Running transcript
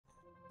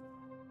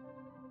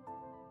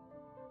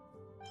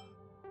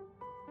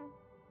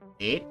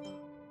8.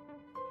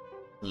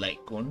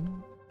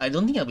 Lycon. I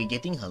don't think I'll be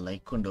getting her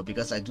Lycon though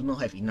because I do not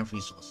have enough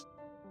resource.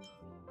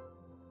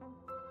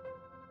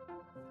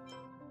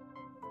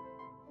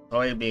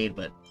 Sorry, babe,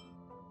 but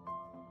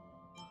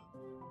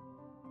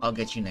I'll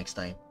get you next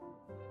time.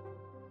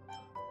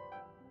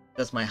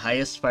 That's my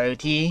highest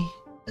priority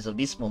as of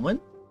this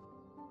moment.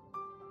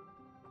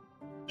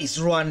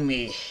 Is Ruan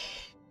Mei.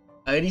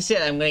 I already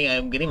said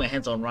I'm getting my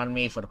hands on Ruan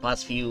Mei for the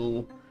past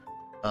few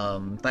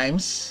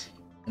times,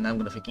 and I'm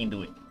gonna freaking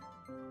do it.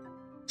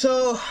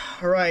 So,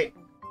 alright.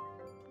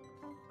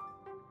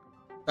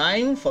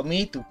 Time for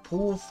me to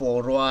pull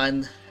for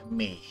Ruan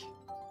Mei.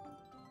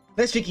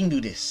 Let's freaking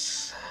do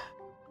this.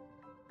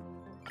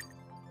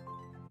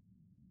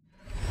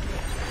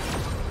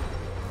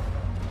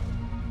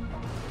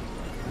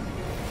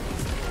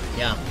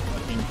 Yeah, I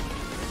think.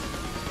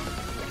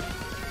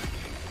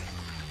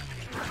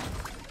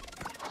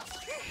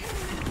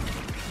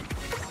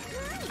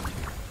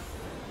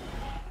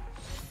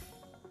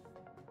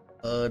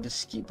 The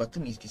skip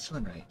button is this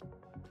one, right?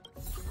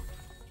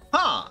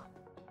 Ha!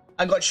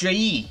 I got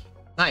Shui.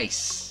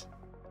 Nice.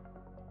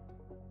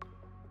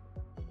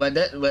 But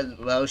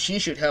well, she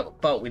should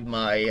help out with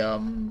my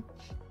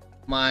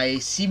my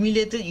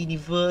simulated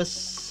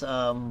universe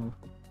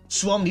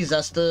swarm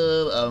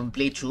disaster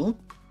playthrough.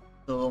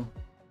 So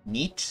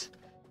neat.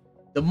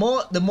 The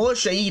more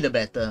Shui the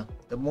better.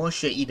 The more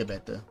Shui the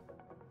better.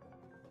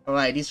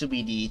 Alright, this will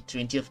be the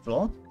 20th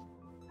floor.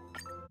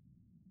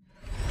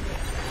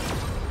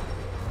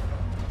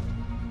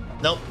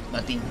 Nope,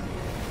 nothing.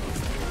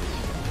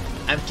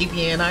 I'm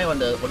keeping an eye on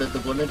the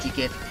golden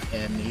ticket,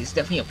 and it's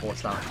definitely a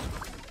 4-star.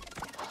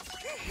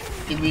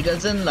 If he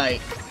doesn't like,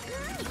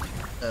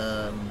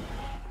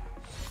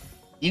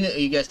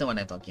 you guys know what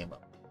I'm talking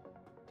about.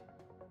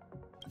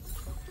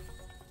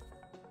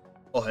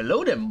 Oh,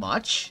 hello there,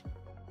 March.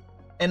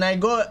 And I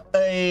got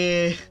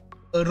a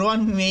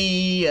Ruan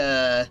Mei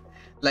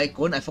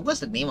Lycon. I forgot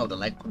the name of the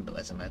Lycon though,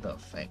 as a matter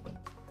of fact. But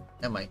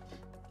never mind.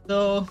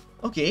 So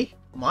okay,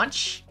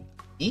 March.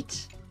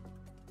 Neat.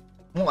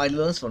 More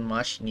islands for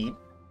March need.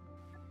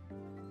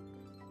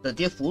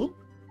 30th full.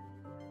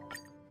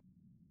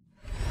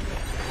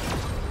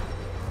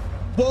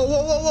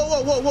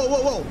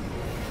 Whoa.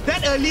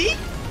 That early?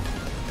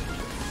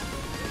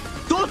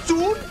 So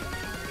soon?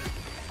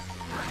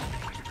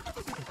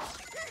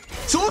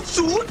 So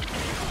soon?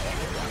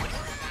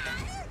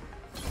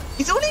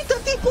 It's only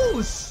 30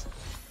 pulls.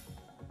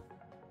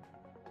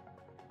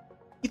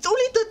 It's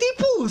only 30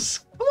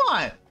 pulls. Come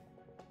on.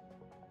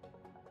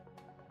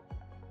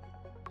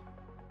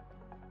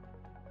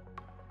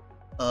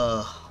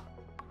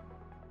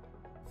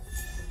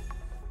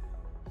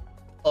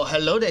 Oh,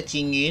 hello there,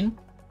 Tingyin.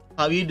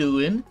 How you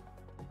doing?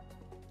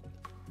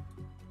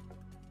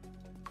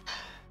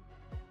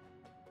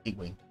 Big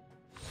wing.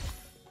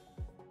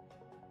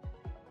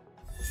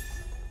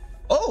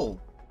 Oh,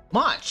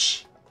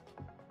 March.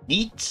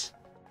 Neat.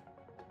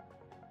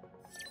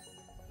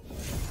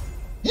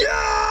 Yes!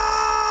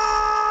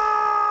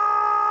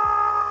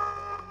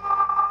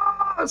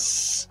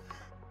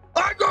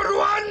 I got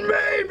Ruan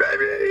Mei,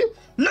 baby!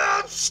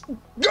 Let's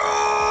go!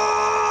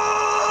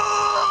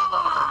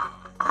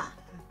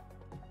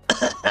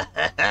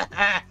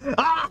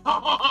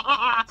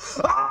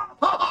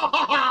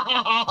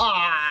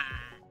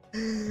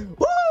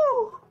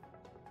 Woo!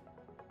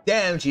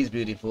 Damn, she's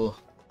beautiful.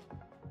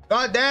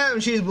 God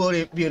damn, she's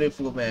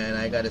beautiful, man.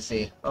 I gotta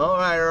say. All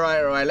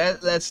right.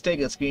 Let's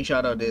take a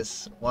screenshot of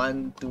this.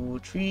 1, 2,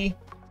 3.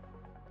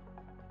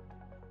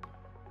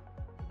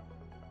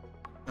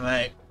 All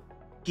right,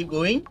 keep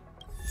going.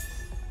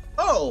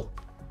 Oh,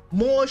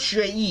 more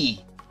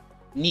Shui.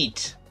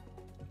 Neat.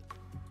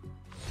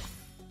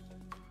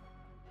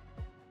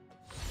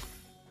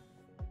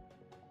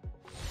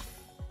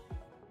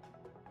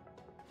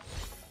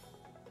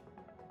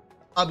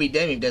 I'll be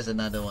damned if there's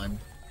another one.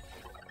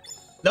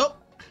 Nope.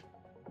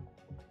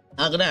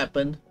 Not gonna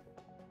happen.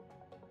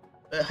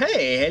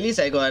 Hey, at least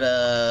I got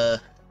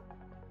a...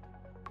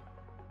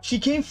 She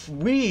came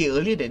way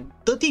earlier than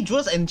 30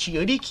 draws and she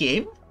already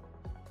came?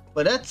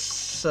 But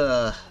that's...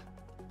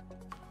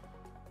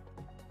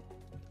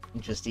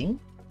 interesting.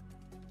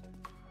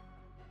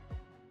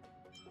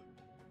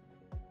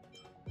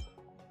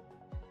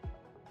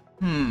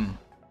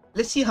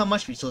 Let's see how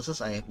much resources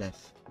I have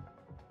left.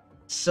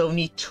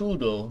 72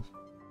 though.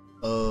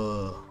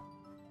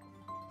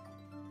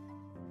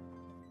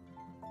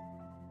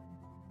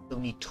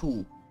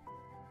 72.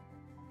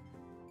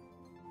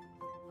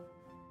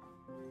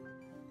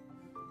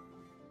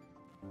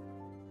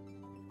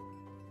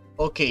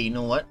 Okay, you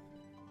know what?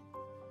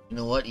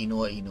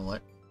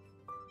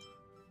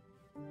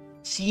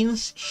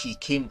 Since she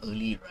came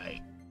early,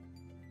 right?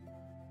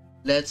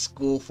 Let's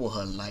go for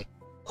her light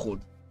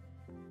cone.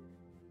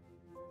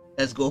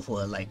 Let's go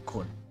for her light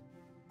cone.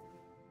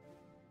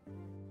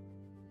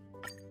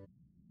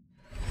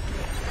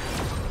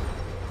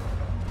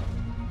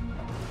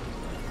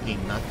 Okay,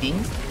 nothing.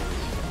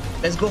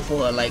 Let's go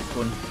for her light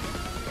cone.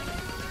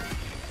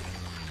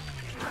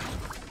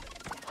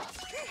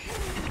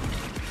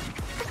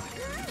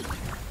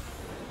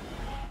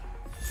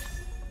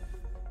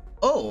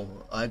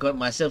 I got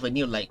myself a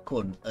new light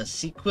cone. A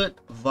secret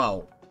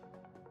vow.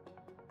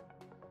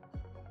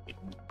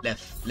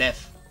 Left,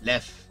 left,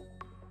 left.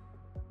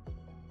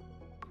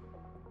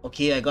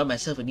 Okay, I got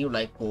myself a new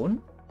light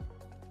cone.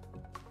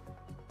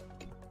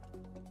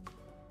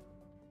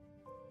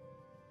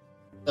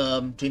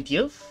 Um,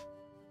 20th.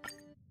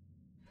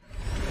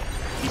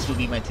 This will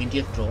be my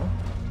 20th draw.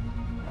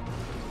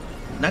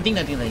 Nothing.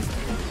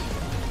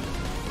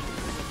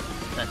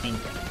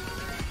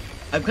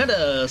 I'm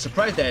kinda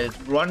surprised that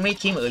Ruan Mei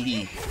came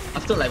early.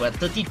 After like what,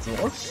 30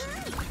 draws?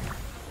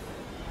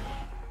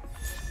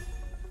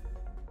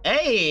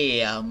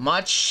 Hey,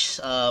 much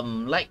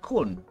light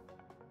cone.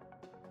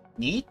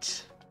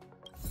 Neat.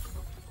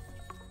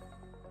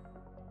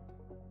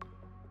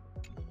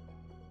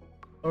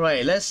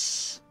 Alright,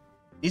 let's...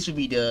 This will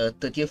be the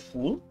 30th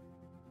full.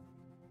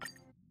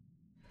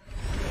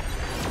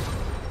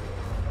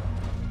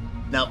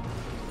 Now,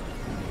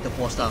 the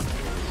 4-star.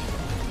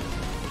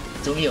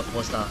 It's only a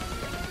 4-star.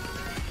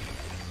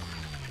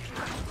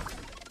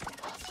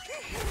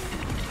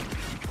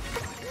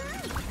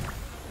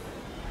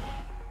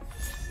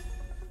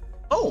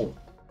 Oh!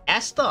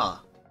 Asta!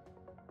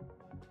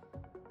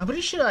 I'm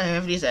pretty sure I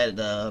have this at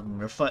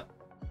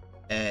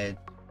at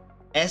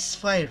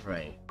S5,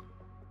 right?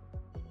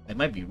 I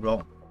might be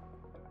wrong.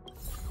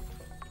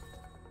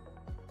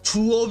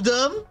 2 of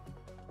them?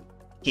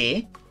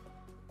 Okay.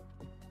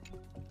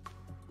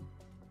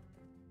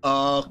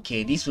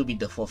 Okay, this will be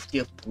the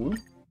 40th pool.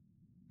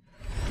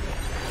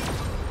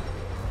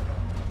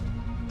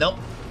 Nope.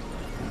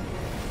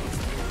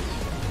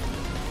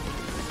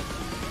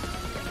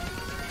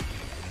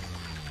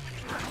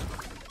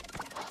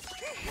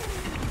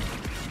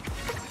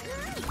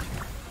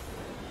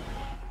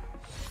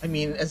 I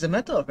mean, as a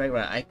matter of fact,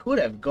 right, I could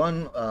have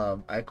gone,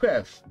 I could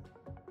have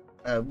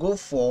go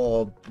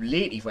for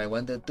Blade if I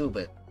wanted to,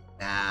 but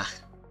nah.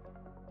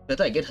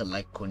 Better I get her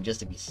light cone just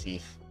to be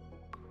safe.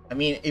 I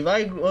mean, if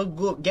I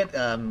go get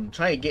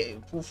try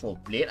to go for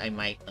Blade, I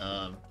might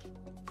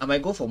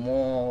go for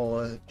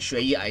more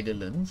Shui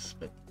Idolens,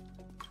 but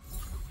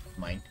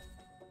mind.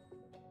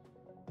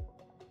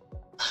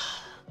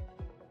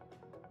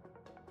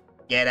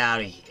 Get out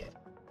of here.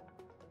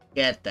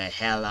 Get the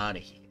hell out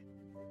of here.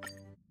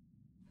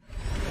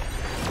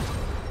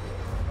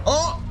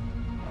 Oh!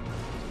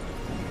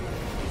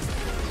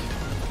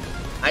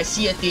 I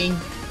see a thing.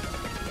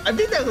 I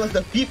think that was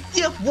the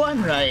 50th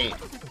one, right?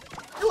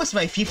 That was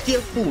my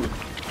 50th food.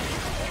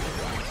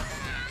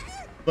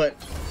 But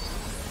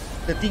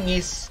the thing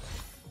is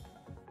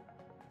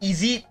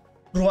it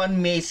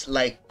Ruan Mei's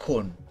like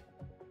cone?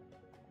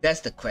 That's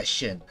the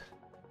question.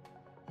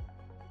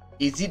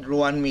 Is it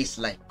Ruan Mei's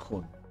like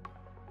cone?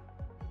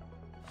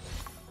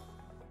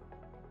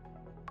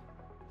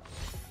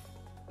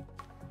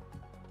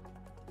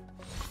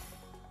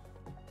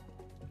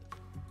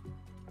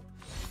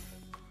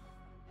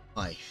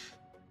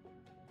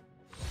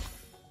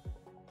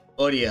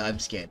 Oh dear, I'm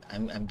scared.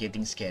 I'm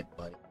getting scared,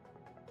 buddy.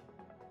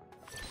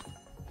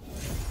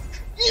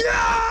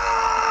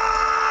 Yes!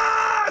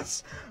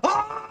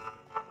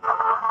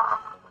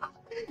 Ah!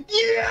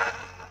 Yes!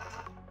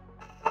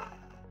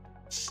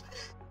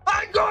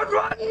 I got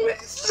Ruan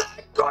Mei's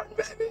like cone,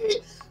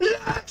 baby!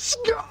 Let's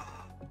go!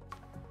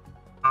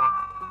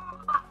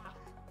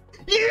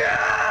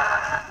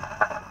 Yes!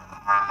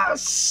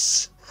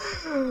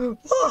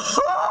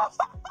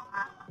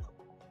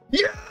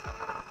 Yes!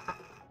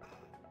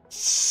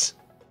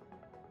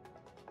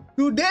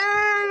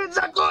 Today is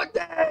a good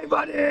day,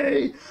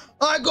 buddy!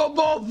 I got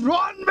both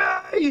Ruan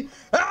Mei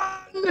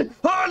and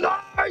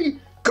Honkai!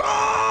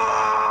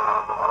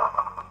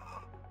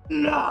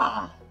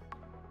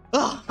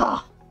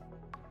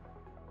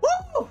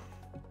 Woo!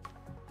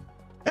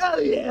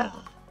 Hell yeah!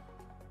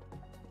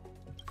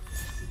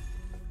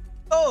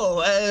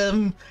 Oh,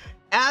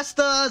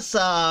 Asta's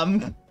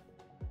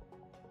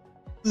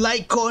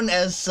Lycon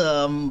as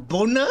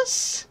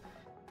bonus.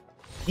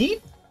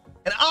 Neat.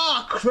 And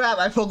oh crap,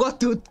 I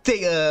forgot to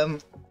take a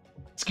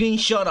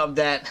screenshot of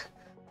that.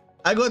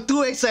 I got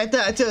too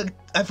excited.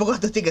 I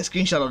forgot to take a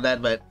screenshot of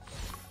that, but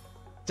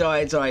it's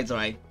alright, it's alright, it's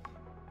alright.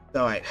 It's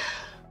alright.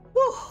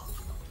 Woo!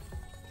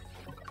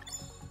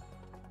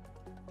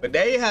 But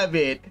there you have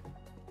it.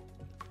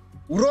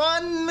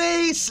 Ruan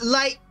Mei's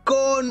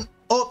Lycon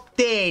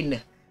obtained.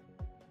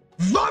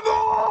 Vamos!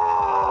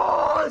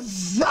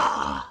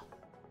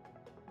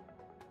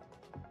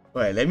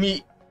 Alright, let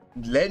me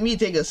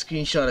take a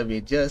screenshot of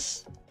it.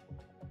 Just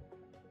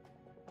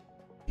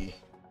okay.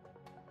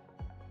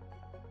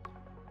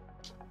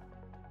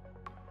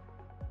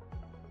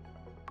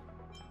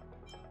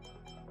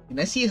 Can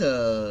I see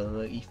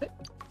her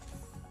effect?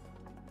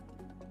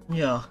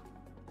 Yeah.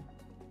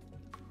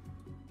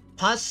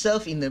 Past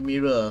self in the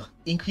mirror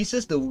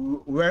increases the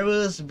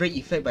wearer's break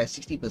effect by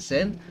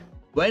 60%.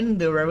 When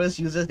the wearer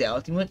uses their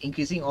ultimate,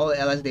 increasing all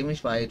allies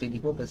damage by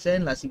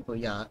 24%, lasting for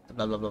blah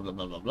blah blah blah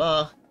blah blah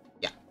blah.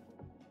 Yeah.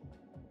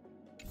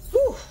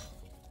 Whew.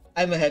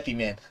 I'm a happy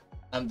man.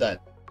 I'm done.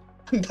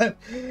 I'm done.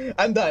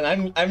 I'm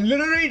done. I'm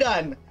literally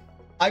done.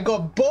 I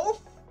got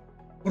both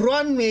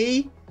Ruan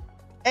Mei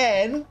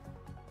and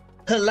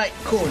her light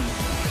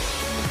cone.